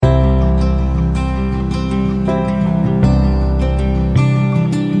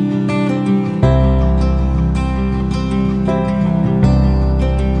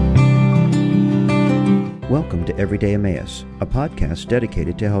Everyday Emmaus, a podcast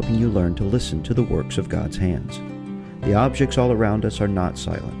dedicated to helping you learn to listen to the works of God's hands. The objects all around us are not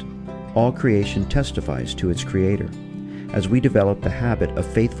silent. All creation testifies to its Creator. As we develop the habit of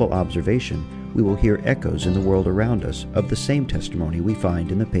faithful observation, we will hear echoes in the world around us of the same testimony we find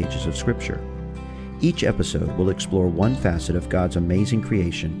in the pages of Scripture. Each episode will explore one facet of God's amazing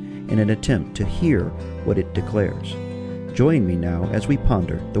creation in an attempt to hear what it declares. Join me now as we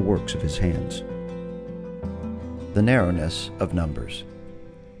ponder the works of His hands. The narrowness of numbers.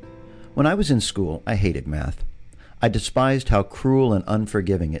 When I was in school, I hated math. I despised how cruel and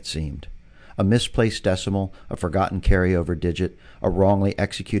unforgiving it seemed. A misplaced decimal, a forgotten carryover digit, a wrongly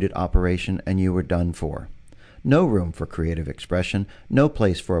executed operation, and you were done for. No room for creative expression, no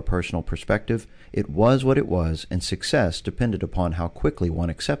place for a personal perspective. It was what it was, and success depended upon how quickly one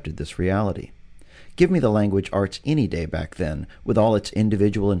accepted this reality. Give me the language arts any day back then, with all its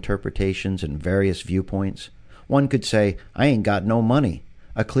individual interpretations and various viewpoints. One could say, "I ain't got no money,"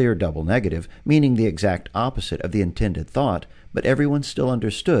 a clear double negative, meaning the exact opposite of the intended thought, but everyone still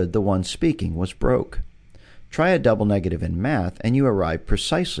understood the one speaking was broke. Try a double negative in math, and you arrive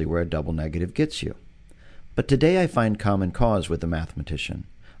precisely where a double negative gets you. But today I find common cause with the mathematician.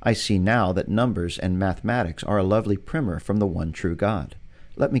 I see now that numbers and mathematics are a lovely primer from the one true God.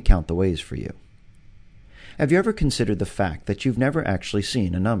 Let me count the ways for you. Have you ever considered the fact that you've never actually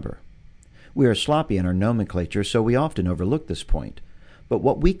seen a number? We are sloppy in our nomenclature, so we often overlook this point. But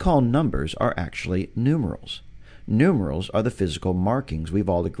what we call numbers are actually numerals. Numerals are the physical markings we've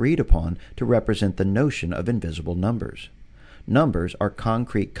all agreed upon to represent the notion of invisible numbers. Numbers are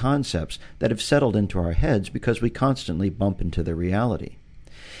concrete concepts that have settled into our heads because we constantly bump into their reality.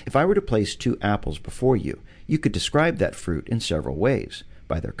 If I were to place two apples before you, you could describe that fruit in several ways,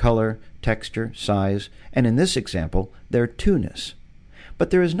 by their color, texture, size, and in this example, their two-ness. But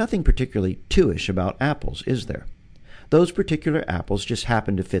there is nothing particularly two-ish about apples, is there? Those particular apples just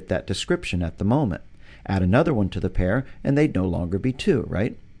happen to fit that description at the moment. Add another one to the pair, and they'd no longer be two,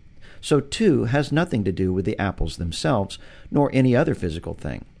 right? So two has nothing to do with the apples themselves, nor any other physical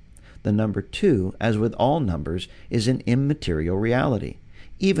thing. The number two, as with all numbers, is an immaterial reality,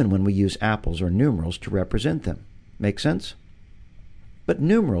 even when we use apples or numerals to represent them. Make sense? But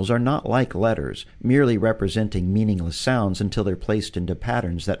numerals are not like letters, merely representing meaningless sounds until they're placed into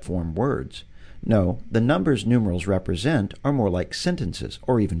patterns that form words. No, the numbers numerals represent are more like sentences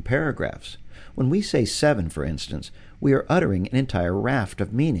or even paragraphs. When we say 7, for instance, we are uttering an entire raft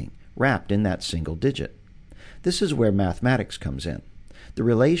of meaning, wrapped in that single digit. This is where mathematics comes in. The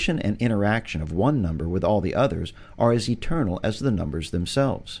relation and interaction of one number with all the others are as eternal as the numbers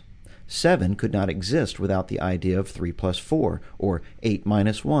themselves. 7 could not exist without the idea of 3 plus 4, or 8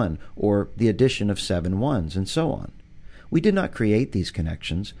 minus 1, or the addition of 7 ones, and so on. We did not create these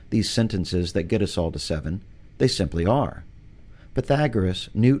connections, these sentences that get us all to 7. They simply are. Pythagoras,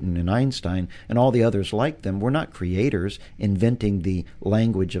 Newton, and Einstein, and all the others like them were not creators inventing the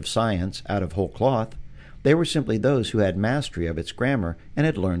language of science out of whole cloth. They were simply those who had mastery of its grammar and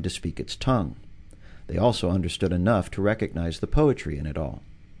had learned to speak its tongue. They also understood enough to recognize the poetry in it all.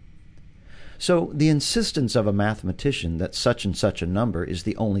 So the insistence of a mathematician that such and such a number is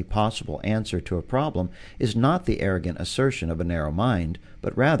the only possible answer to a problem is not the arrogant assertion of a narrow mind,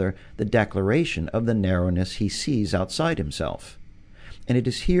 but rather the declaration of the narrowness he sees outside himself. And it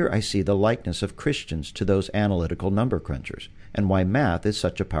is here I see the likeness of Christians to those analytical number crunchers, and why math is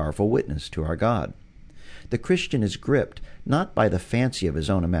such a powerful witness to our God. The Christian is gripped not by the fancy of his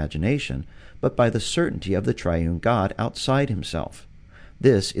own imagination, but by the certainty of the triune God outside himself.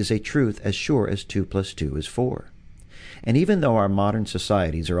 This is a truth as sure as 2 plus 2 is 4. And even though our modern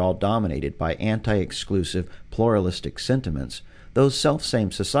societies are all dominated by anti-exclusive, pluralistic sentiments, those self-same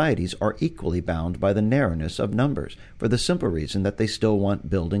societies are equally bound by the narrowness of numbers, for the simple reason that they still want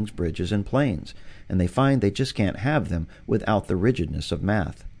buildings, bridges, and planes, and they find they just can't have them without the rigidness of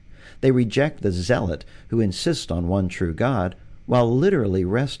math. They reject the zealot who insists on one true God, while literally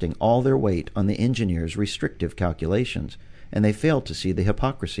resting all their weight on the engineer's restrictive calculations, and they fail to see the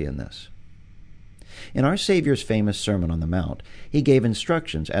hypocrisy in this. In our Savior's famous Sermon on the Mount, he gave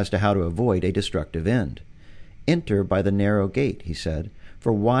instructions as to how to avoid a destructive end. "Enter by the narrow gate," he said,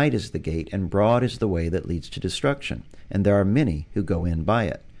 "for wide is the gate and broad is the way that leads to destruction, and there are many who go in by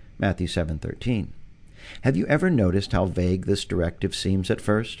it." Matthew 7:13. Have you ever noticed how vague this directive seems at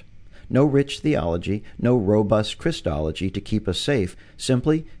first? No rich theology, no robust Christology to keep us safe,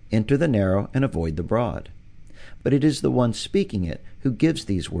 simply enter the narrow and avoid the broad. But it is the one speaking it who gives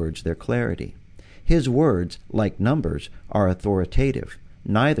these words their clarity. His words, like numbers, are authoritative.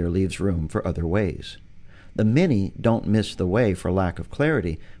 Neither leaves room for other ways. The many don't miss the way for lack of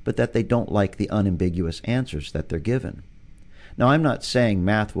clarity, but that they don't like the unambiguous answers that they're given. Now, I'm not saying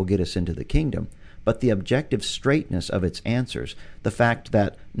math will get us into the kingdom, but the objective straightness of its answers, the fact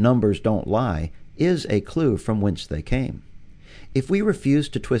that numbers don't lie, is a clue from whence they came. If we refuse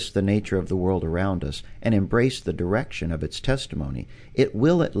to twist the nature of the world around us and embrace the direction of its testimony, it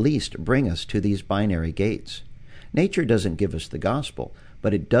will at least bring us to these binary gates. Nature doesn't give us the gospel,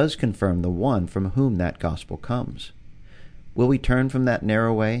 but it does confirm the one from whom that gospel comes. Will we turn from that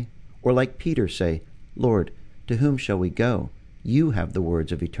narrow way, or like Peter say, "Lord, to whom shall we go? You have the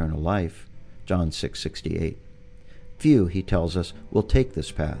words of eternal life." John 6:68. Few, he tells us, will take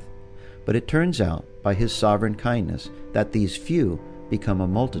this path, but it turns out, by his sovereign kindness, that these few become a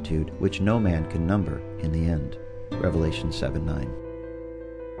multitude which no man can number in the end. Revelation 7:9.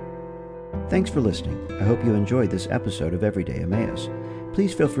 Thanks for listening. I hope you enjoyed this episode of Everyday Emmaus.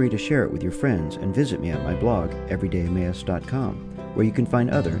 Please feel free to share it with your friends and visit me at my blog, everydayemmaus.com, where you can find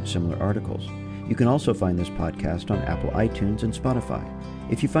other similar articles. You can also find this podcast on Apple iTunes and Spotify.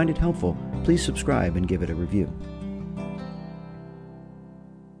 If you find it helpful, please subscribe and give it a review.